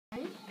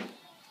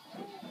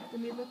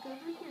Let me look over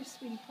here,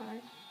 sweetie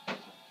pie.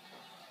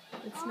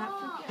 Let's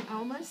not forget.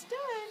 Almost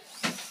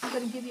done. I'm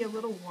going to give you a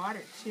little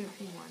water, too, if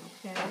you want,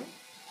 okay?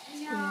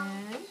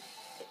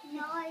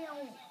 No, I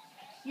don't.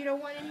 You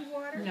don't want any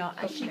water? No,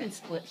 okay. she can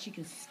split. She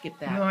can skip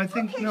that. No, I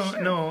think Okay, no,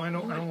 sure. no. I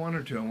don't want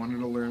her to. I want her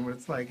to learn what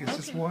it's like. It's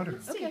just water.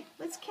 Let's see.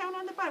 Let's count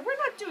on the bottom. We're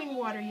not doing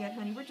water yet,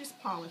 honey. We're just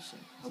polishing.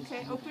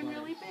 Okay, open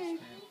really big.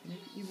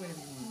 You whatever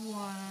you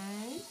want.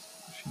 1,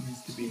 She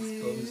needs to be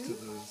exposed to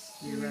those.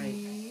 You're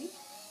right.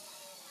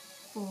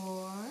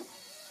 4,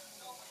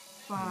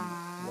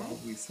 5, Well,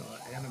 we saw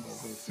Annabelle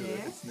go through it.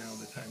 It's now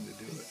the time to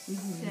do it.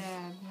 7.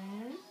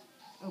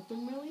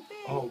 Open really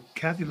big. Oh,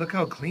 Kathy, look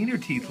how clean her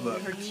teeth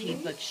look. Her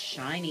teeth look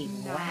shiny.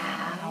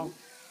 Wow.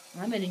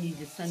 I'm going to need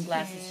the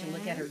sunglasses to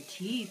look at her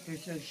teeth. They're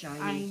so shiny.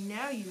 I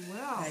know you will.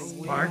 I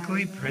will.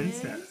 Sparkly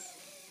princess.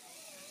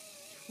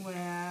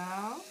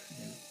 12,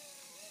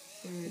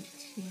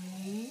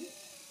 13,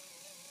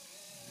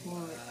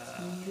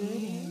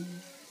 14,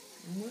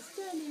 Almost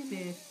done.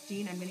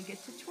 15. I'm going to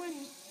get to 20.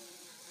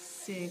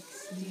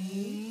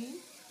 16,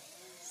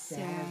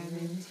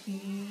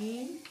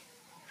 17,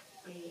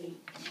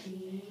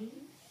 18,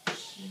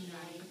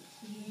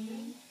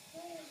 19,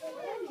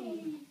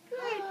 20.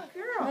 Good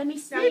girl. Let me Now,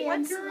 see.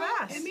 what's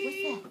last?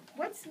 Emmy.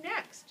 What's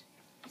next?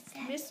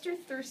 Mr.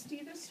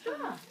 Thirsty the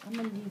Straw. I'm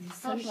going to need these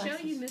I'll sunglasses.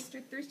 show you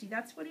Mr. Thirsty.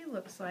 That's what he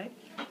looks like.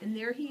 And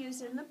there he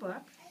is in the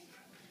book.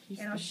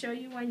 And I'll show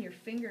you on your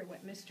finger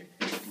what Mr.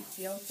 Thirsty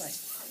feels like.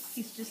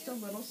 He's just a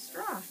little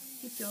straw.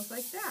 He feels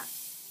like that.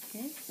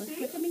 Okay, let's See?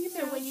 put them in your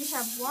mouth. So when you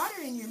have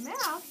water in your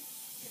mouth,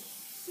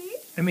 see?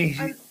 Emmy,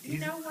 You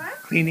she's know what?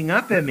 cleaning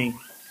up, Emmy.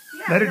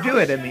 Yeah, Let her and do I'll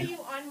it, show Emmy. you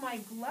on my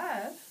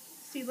glove.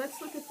 See, let's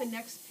look at the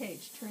next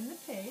page. Turn the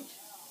page.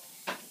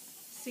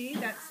 See,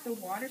 that's the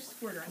water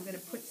squirter. I'm going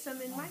to put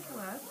some in my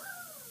glove.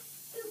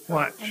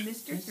 Watch. And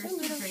Mr.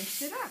 Thirsty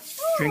drinks it up.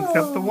 Drinks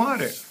up the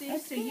water. See,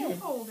 That's so you good.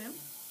 hold him,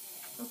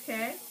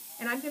 okay?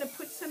 And I'm going to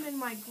put some in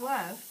my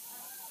glove,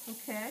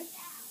 okay?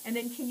 And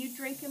then can you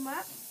drink him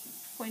up?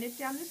 Point it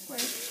down this way.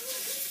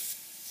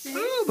 See?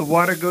 Oh, the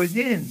water goes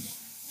in.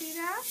 See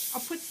that?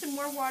 I'll put some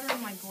more water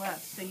in my glove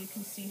so you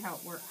can see how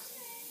it works.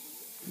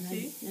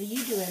 See? No,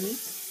 you do, Emmy.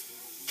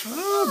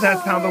 Oh,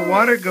 that's how the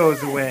water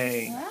goes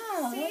away.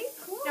 Wow, See?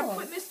 that's cool. Now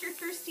put Mr.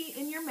 Thirsty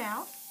in your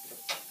mouth.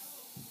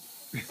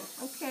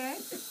 Okay?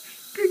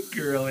 Good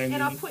girl, Emmy.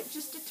 And I'll put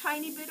just a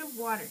tiny bit of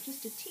water,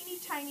 just a teeny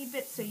tiny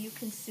bit so you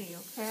can see,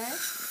 okay?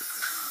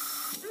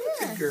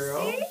 Good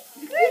girl. See?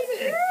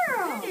 Good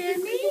girl.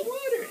 Emmy.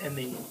 Water,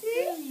 Emmy.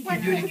 See? Can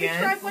you do it again?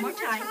 Try one more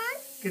time.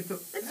 Get the.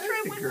 Let's That's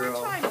try the one girl.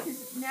 more time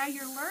because now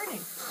you're learning.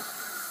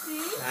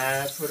 See?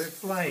 That's what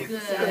it's like.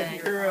 Good.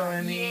 Good girl,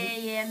 Emmy.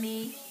 Yay,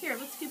 Emmy. Here,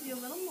 let's give you a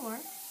little more.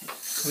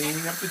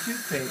 Cleaning up the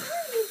toothpaste.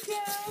 There you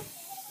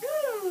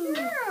go. Good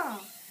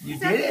girl. You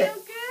Does that did it.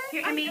 feel good?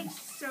 Here, I Emmy, am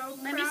so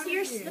Let me proud see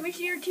your. of you. Let me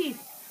see your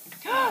teeth.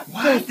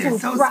 What? They're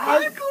so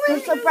bright. sparkly. They're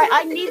so bright.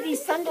 I need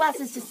these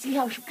sunglasses to see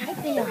how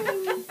bright they are.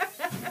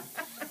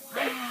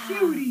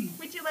 Cutie.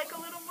 Would you like a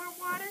little more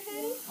water,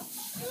 honey?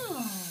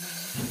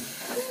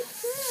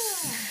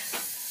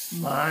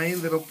 My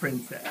little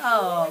princess.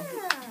 Oh.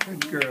 Yeah.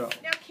 Good girl.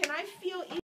 Now, can I feel